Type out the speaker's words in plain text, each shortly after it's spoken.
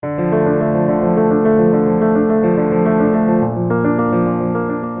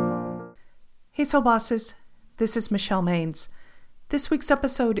Hey Soul Bosses, this is Michelle Maines. This week's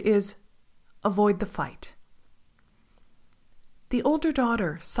episode is Avoid the Fight. The older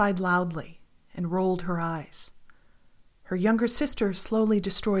daughter sighed loudly and rolled her eyes. Her younger sister slowly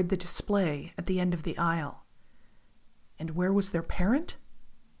destroyed the display at the end of the aisle. And where was their parent?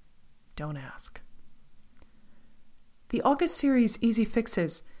 Don't ask. The August series Easy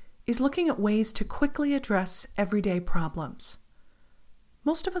Fixes is looking at ways to quickly address everyday problems.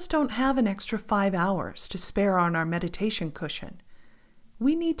 Most of us don't have an extra 5 hours to spare on our meditation cushion.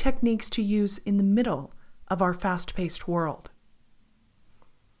 We need techniques to use in the middle of our fast-paced world.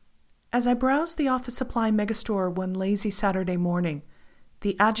 As I browsed the office supply megastore one lazy Saturday morning,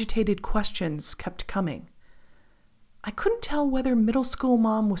 the agitated questions kept coming. I couldn't tell whether middle school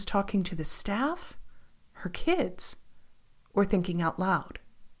mom was talking to the staff, her kids, or thinking out loud.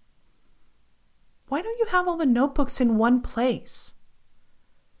 Why don't you have all the notebooks in one place?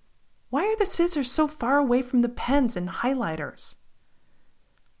 Why are the scissors so far away from the pens and highlighters?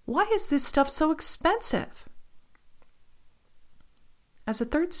 Why is this stuff so expensive? As a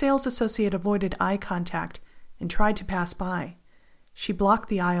third sales associate avoided eye contact and tried to pass by, she blocked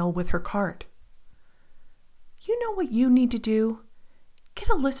the aisle with her cart. You know what you need to do? Get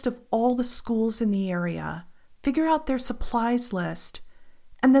a list of all the schools in the area, figure out their supplies list,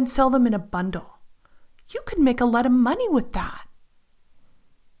 and then sell them in a bundle. You could make a lot of money with that.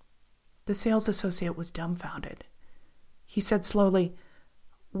 The sales associate was dumbfounded. He said slowly,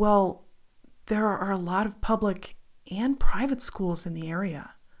 "Well, there are a lot of public and private schools in the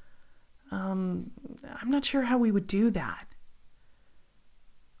area. I'm not sure how we would do that."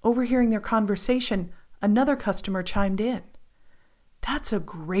 Overhearing their conversation, another customer chimed in. "That's a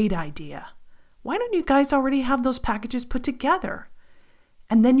great idea. Why don't you guys already have those packages put together?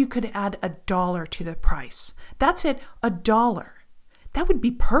 And then you could add $1 to the price. That's it, $1. That would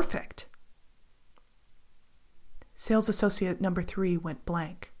be perfect." Sales associate number 3 went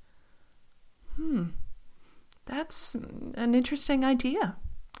blank. That's an interesting idea.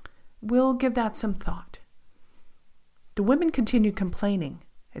 We'll give that some thought. The women continued complaining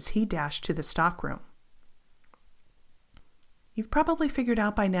as he dashed to the stockroom. You've probably figured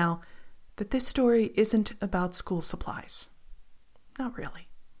out by now that this story isn't about school supplies. Not really.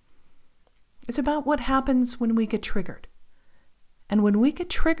 It's about what happens when we get triggered. And when we get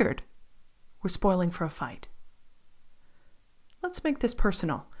triggered, we're spoiling for a fight. Let's make this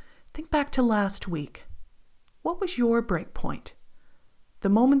personal. Think back to last week. What was your break point? The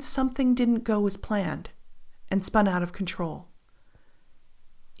moment something didn't go as planned and spun out of control.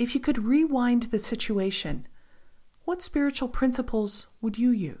 If you could rewind the situation, what spiritual principles would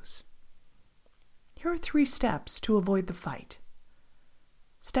you use? Here are 3 steps to avoid the fight.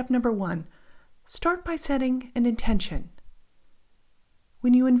 Step number 1, start by setting an intention.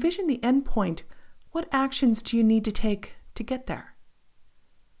 When you envision the end point, what actions do you need to take to get there?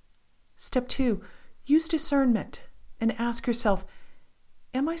 Step 2, use discernment and ask yourself,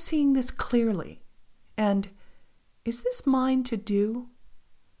 am I seeing this clearly? And is this mine to do?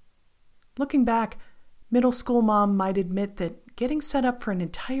 Looking back, middle school mom might admit that getting set up for an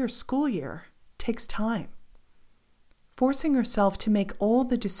entire school year takes time. Forcing herself to make all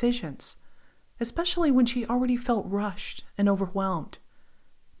the decisions, especially when she already felt rushed and overwhelmed,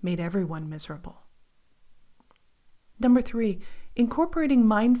 made everyone miserable. Number 3, incorporating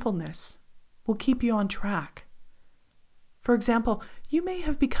mindfulness will keep you on track. For example, you may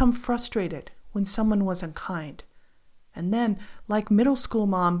have become frustrated when someone was unkind, and then, like middle school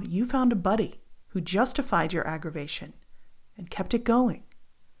mom, you found a buddy who justified your aggravation and kept it going.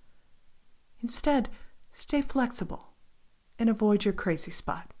 Instead, stay flexible and avoid your crazy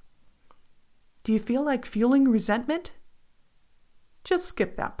spot. Do you feel like fueling resentment? Just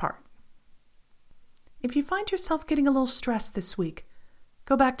skip that part. If you find yourself getting a little stressed this week,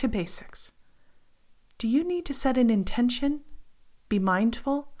 go back to basics. Do you need to set an intention, be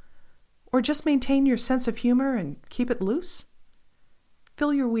mindful, or just maintain your sense of humor and keep it loose?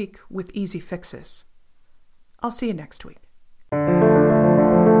 Fill your week with easy fixes. I'll see you next week.